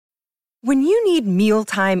When you need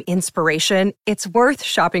mealtime inspiration, it's worth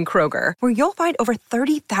shopping Kroger, where you'll find over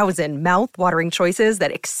 30,000 mouth-watering choices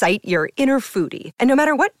that excite your inner foodie. And no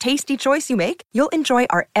matter what tasty choice you make, you'll enjoy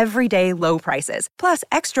our everyday low prices, plus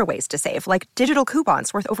extra ways to save, like digital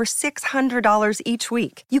coupons worth over $600 each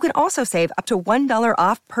week. You can also save up to $1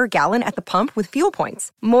 off per gallon at the pump with fuel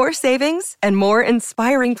points. More savings and more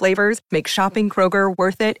inspiring flavors make shopping Kroger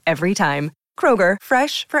worth it every time. Kroger,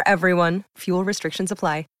 fresh for everyone. Fuel restrictions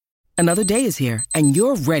apply. Another day is here, and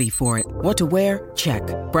you're ready for it. What to wear? Check.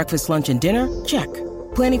 Breakfast, lunch, and dinner? Check.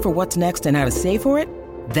 Planning for what's next and how to save for it?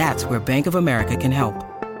 That's where Bank of America can help.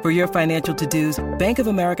 For your financial to-dos, Bank of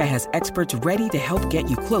America has experts ready to help get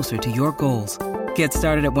you closer to your goals. Get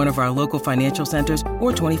started at one of our local financial centers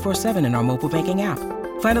or 24/7 in our mobile banking app.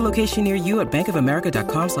 Find a location near you at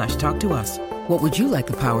bankofamerica.com/talktous. What would you like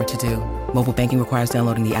the power to do? Mobile banking requires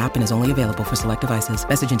downloading the app and is only available for select devices.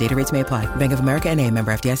 Message and data rates may apply. Bank of America N.A.,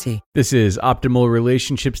 member FDIC. This is Optimal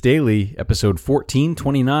Relationships Daily, episode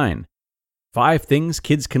 1429. 5 Things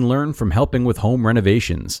Kids Can Learn from Helping with Home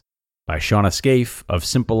Renovations by Shauna Scaife of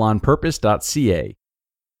simpleonpurpose.ca.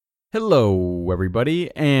 Hello,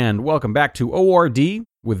 everybody, and welcome back to ORD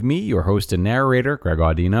with me, your host and narrator, Greg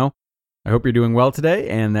Audino. I hope you're doing well today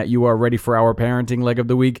and that you are ready for our parenting leg of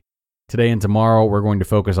the week. Today and tomorrow, we're going to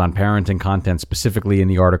focus on parenting content specifically in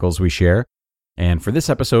the articles we share. And for this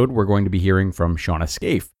episode, we're going to be hearing from Shauna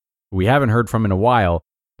Scaife, who we haven't heard from in a while,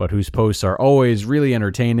 but whose posts are always really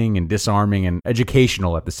entertaining and disarming and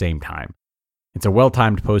educational at the same time. It's a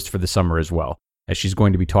well-timed post for the summer as well, as she's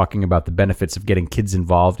going to be talking about the benefits of getting kids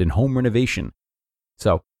involved in home renovation.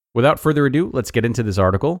 So, without further ado, let's get into this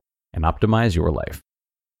article and optimize your life.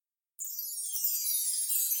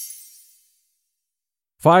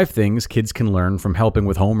 5 Things Kids Can Learn from Helping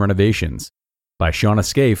with Home Renovations by Shauna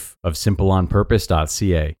Scaife of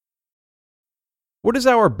simpleonpurpose.ca. What is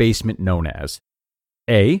our basement known as?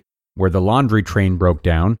 A, where the laundry train broke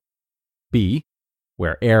down. B,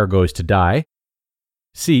 where air goes to die.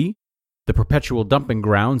 C, the perpetual dumping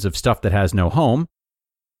grounds of stuff that has no home.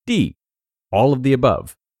 D, all of the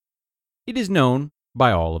above. It is known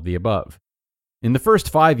by all of the above. In the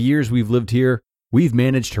first 5 years we've lived here, we've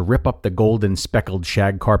managed to rip up the golden speckled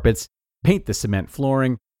shag carpets, paint the cement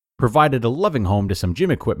flooring, provided a loving home to some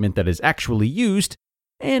gym equipment that is actually used,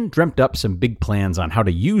 and dreamt up some big plans on how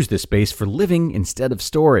to use the space for living instead of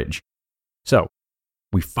storage. So,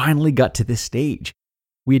 we finally got to this stage.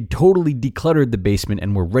 We had totally decluttered the basement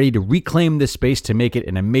and were ready to reclaim this space to make it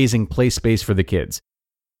an amazing play space for the kids.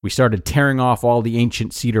 We started tearing off all the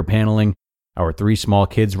ancient cedar paneling, our 3 small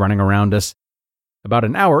kids running around us. About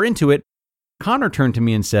an hour into it, Connor turned to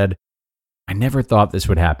me and said, "I never thought this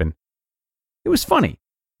would happen." It was funny,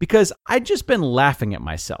 because I'd just been laughing at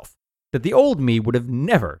myself, that the old me would have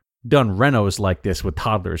never done renos like this with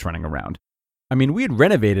toddlers running around. I mean, we had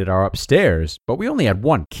renovated our upstairs, but we only had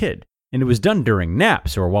 1 kid, and it was done during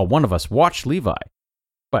naps or while one of us watched Levi.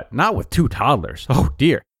 But not with 2 toddlers. Oh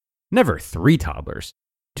dear, never 3 toddlers.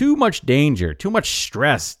 Too much danger, too much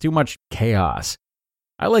stress, too much chaos.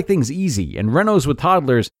 I like things easy, and renos with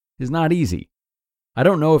toddlers is not easy. I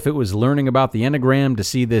don't know if it was learning about the Enneagram to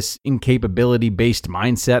see this incapability-based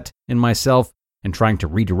mindset in myself and trying to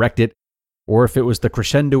redirect it, or if it was the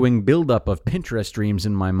crescendoing buildup of Pinterest dreams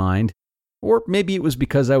in my mind, or maybe it was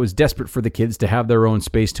because I was desperate for the kids to have their own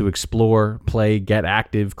space to explore, play, get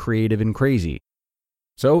active, creative, and crazy.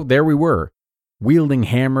 So there we were, wielding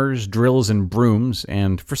hammers, drills, and brooms,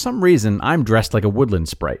 and for some reason, I'm dressed like a woodland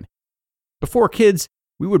sprite. Before kids,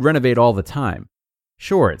 we would renovate all the time.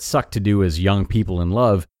 Sure, it sucked to do as young people in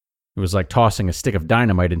love. It was like tossing a stick of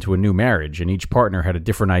dynamite into a new marriage, and each partner had a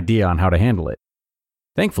different idea on how to handle it.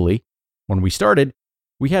 Thankfully, when we started,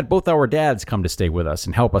 we had both our dads come to stay with us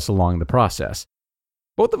and help us along the process.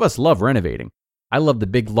 Both of us love renovating. I love the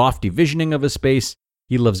big lofty visioning of a space.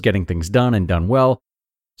 He loves getting things done and done well.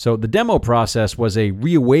 So the demo process was a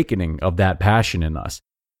reawakening of that passion in us,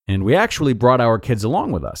 and we actually brought our kids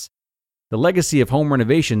along with us. The legacy of home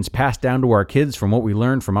renovations passed down to our kids from what we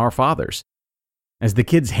learned from our fathers. As the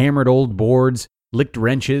kids hammered old boards, licked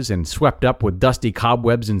wrenches, and swept up with dusty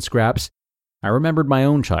cobwebs and scraps, I remembered my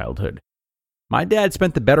own childhood. My dad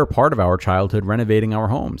spent the better part of our childhood renovating our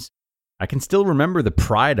homes. I can still remember the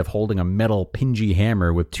pride of holding a metal pingy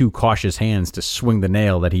hammer with 2 cautious hands to swing the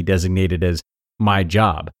nail that he designated as my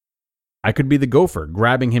job. I could be the gopher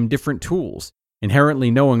grabbing him different tools, inherently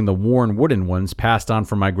knowing the worn wooden ones passed on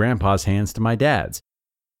from my grandpa's hands to my dad's.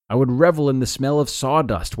 I would revel in the smell of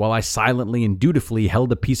sawdust while I silently and dutifully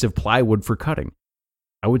held a piece of plywood for cutting.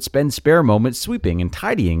 I would spend spare moments sweeping and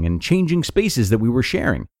tidying and changing spaces that we were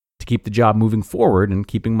sharing to keep the job moving forward and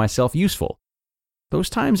keeping myself useful. those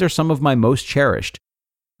times are some of my most cherished.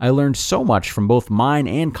 I learned so much from both mine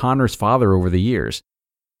and Connor's father over the years.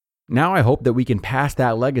 Now I hope that we can pass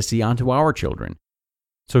that legacy on to our children.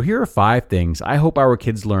 So here are 5 things I hope our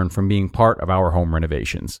kids learn from being part of our home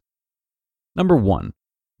renovations. Number 1,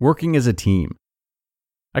 working as a team.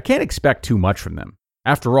 I can't expect too much from them.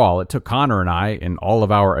 After all, it took Connor and I, and all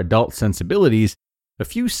of our adult sensibilities, a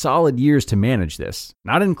few solid years to manage this,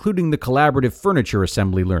 not including the collaborative furniture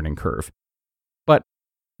assembly learning curve. But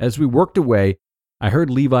as we worked away, I heard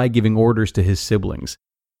Levi giving orders to his siblings,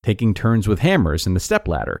 taking turns with hammers and the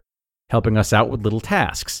stepladder, helping us out with little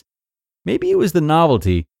tasks. Maybe it was the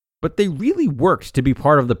novelty, but they really worked to be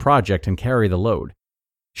part of the project and carry the load.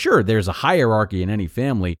 Sure, there's a hierarchy in any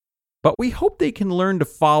family, but we hope they can learn to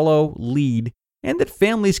follow, lead, and that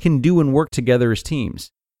families can do and work together as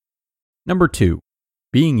teams. Number 2,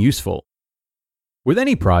 being useful. With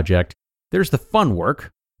any project, there's the fun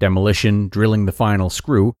work, demolition, drilling the final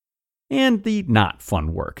screw, and the not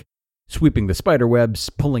fun work, sweeping the spider webs,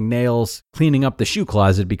 pulling nails, cleaning up the shoe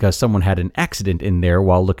closet because someone had an accident in there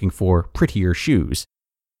while looking for prettier shoes.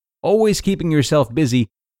 Always keeping yourself busy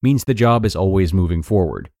means the job is always moving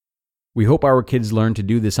forward. We hope our kids learn to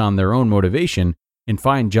do this on their own motivation and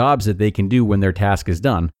find jobs that they can do when their task is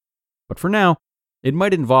done. But for now, it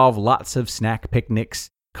might involve lots of snack picnics,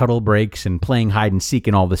 cuddle breaks, and playing hide and seek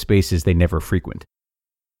in all the spaces they never frequent.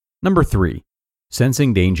 Number 3,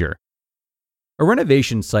 sensing danger. A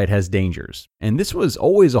renovation site has dangers, and this was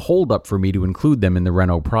always a holdup for me to include them in the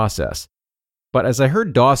reno process. But as I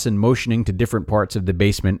heard Dawson motioning to different parts of the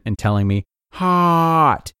basement and telling me,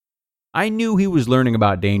 "Hot," I knew he was learning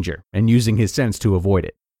about danger and using his sense to avoid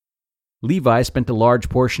it. Levi spent a large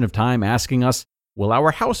portion of time asking us, "Will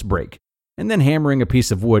our house break?" and then hammering a piece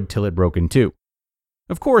of wood till it broke in 2.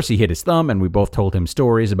 Of course, he hit his thumb, and we both told him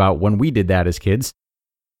stories about when we did that as kids.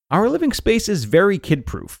 Our living space is very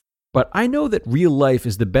kid-proof, but I know that real life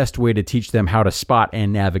is the best way to teach them how to spot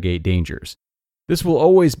and navigate dangers. This will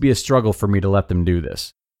always be a struggle for me to let them do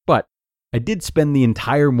this, but I did spend the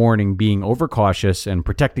entire morning being overcautious and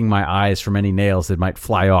protecting my eyes from any nails that might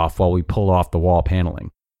fly off while we pulled off the wall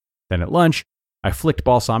paneling. Then at lunch, I flicked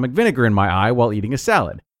balsamic vinegar in my eye while eating a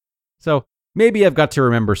salad. So maybe I've got to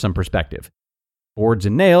remember some perspective. Boards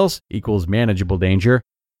and nails equals manageable danger.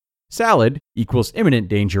 Salad equals imminent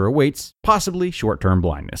danger awaits, possibly short-term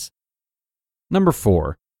blindness. Number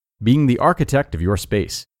 4, being the architect of your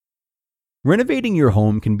space. Renovating your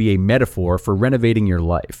home can be a metaphor for renovating your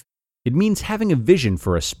life. It means having a vision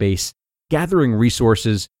for a space, gathering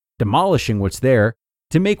resources, demolishing what's there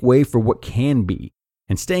to make way for what can be,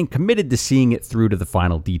 and staying committed to seeing it through to the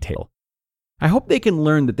final detail. I hope they can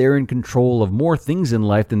learn that they're in control of more things in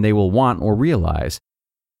life than they will want or realize.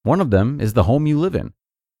 One of them is the home you live in.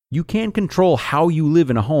 You can control how you live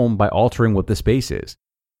in a home by altering what the space is.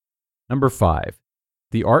 Number 5,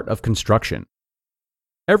 the art of construction.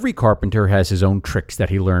 Every carpenter has his own tricks that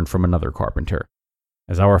he learned from another carpenter.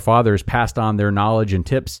 As our fathers passed on their knowledge and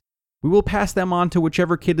tips, we will pass them on to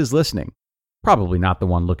whichever kid is listening. Probably not the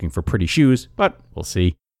one looking for pretty shoes, but we'll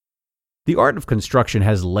see. The art of construction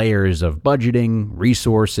has layers of budgeting,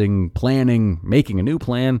 resourcing, planning, making a new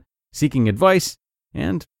plan, seeking advice,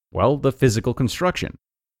 and, well, the physical construction.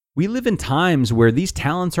 We live in times where these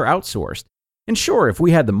talents are outsourced. And sure, if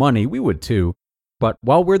we had the money, we would too. But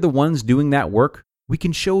while we're the ones doing that work, we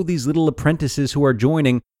can show these little apprentices who are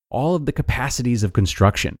joining all of the capacities of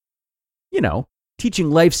construction. You know,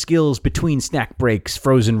 teaching life skills between snack breaks,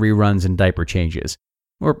 frozen reruns, and diaper changes.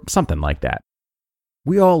 Or something like that.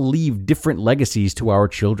 We all leave different legacies to our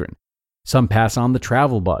children. Some pass on the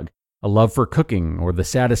travel bug, a love for cooking, or the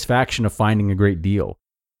satisfaction of finding a great deal.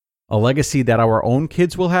 A legacy that our own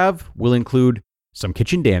kids will have will include some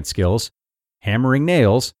kitchen dance skills, hammering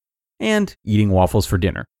nails, and eating waffles for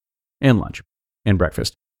dinner, and lunch, and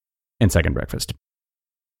breakfast, and second breakfast.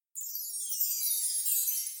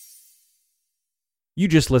 You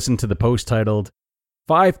just listened to the post titled,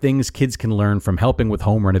 5 Things Kids Can Learn from Helping with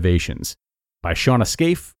Home Renovations by Shauna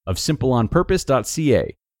Scaife of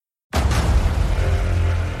simpleonpurpose.ca.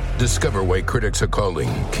 Discover why critics are calling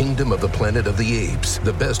Kingdom of the Planet of the Apes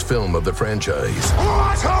the best film of the franchise.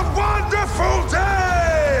 What a wonderful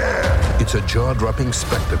day! It's a jaw-dropping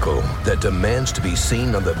spectacle that demands to be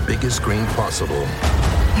seen on the biggest screen possible.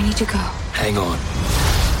 We need to go. Hang on.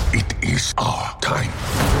 It is our time.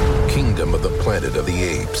 Kingdom of the Planet of the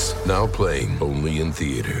Apes. Now playing only in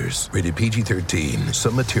theaters. Rated PG-13.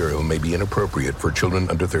 Some material may be inappropriate for children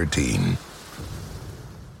under 13.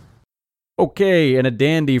 Okay, and a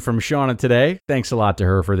dandy from Shauna today. Thanks a lot to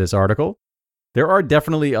her for this article. There are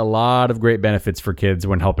definitely a lot of great benefits for kids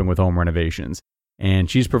when helping with home renovations. And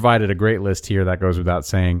she's provided a great list here that goes without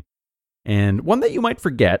saying. And one that you might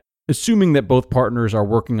forget, assuming that both partners are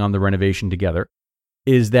working on the renovation together,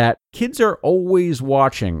 is that kids are always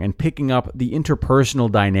watching and picking up the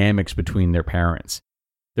interpersonal dynamics between their parents.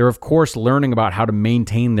 They're, of course, learning about how to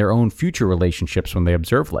maintain their own future relationships when they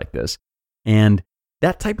observe like this. And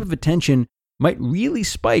that type of attention might really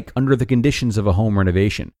spike under the conditions of a home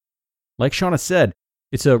renovation. Like Shauna said,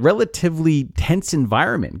 it's a relatively tense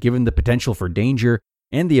environment given the potential for danger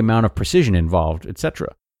and the amount of precision involved,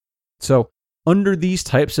 etc. So, under these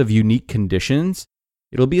types of unique conditions,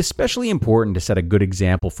 it'll be especially important to set a good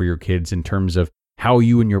example for your kids in terms of how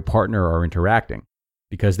you and your partner are interacting,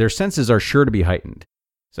 because their senses are sure to be heightened.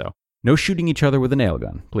 So, no shooting each other with a nail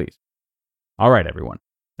gun, please. All right, everyone.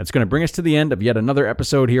 That's going to bring us to the end of yet another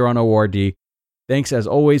episode here on ORD. Thanks, as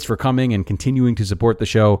always, for coming and continuing to support the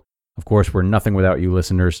show. Of course, we're nothing without you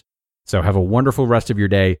listeners. So have a wonderful rest of your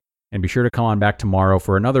day, and be sure to come on back tomorrow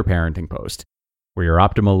for another parenting post, where your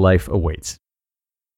optimal life awaits.